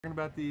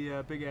About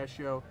the big ass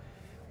show.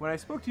 When I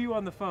spoke to you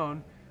on the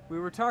phone, we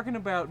were talking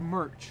about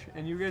merch,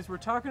 and you guys were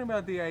talking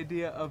about the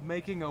idea of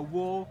making a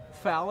wool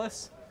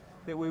phallus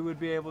that we would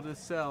be able to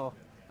sell.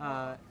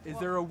 Is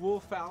there a wool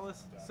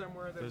phallus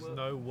somewhere? There's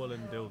no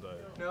woolen dildo.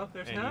 No,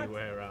 there's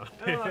anywhere around.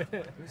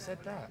 Who said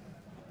that?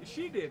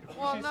 She did.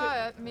 Well, she no,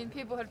 said, I mean,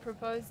 people had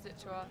proposed it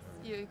to us.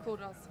 You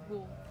called us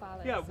wool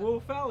phallus. yeah, wool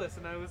phallus,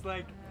 and I was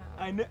like,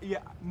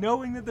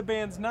 knowing that the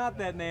band's not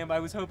that name, I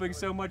was hoping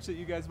so much that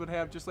you guys would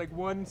have just like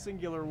one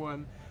singular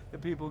one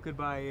that people could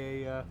buy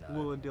a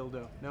woolen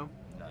dildo. No?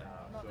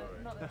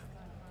 Not this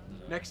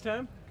Next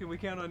time? Can we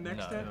count on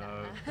next time?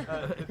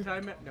 No. The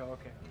time? No,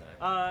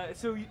 okay.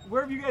 So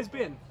where have you guys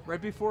been?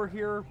 Right before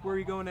here, where are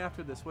you going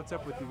after this? What's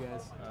up with you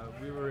guys?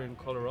 We were in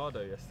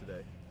Colorado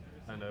yesterday,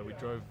 and we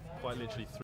drove quite literally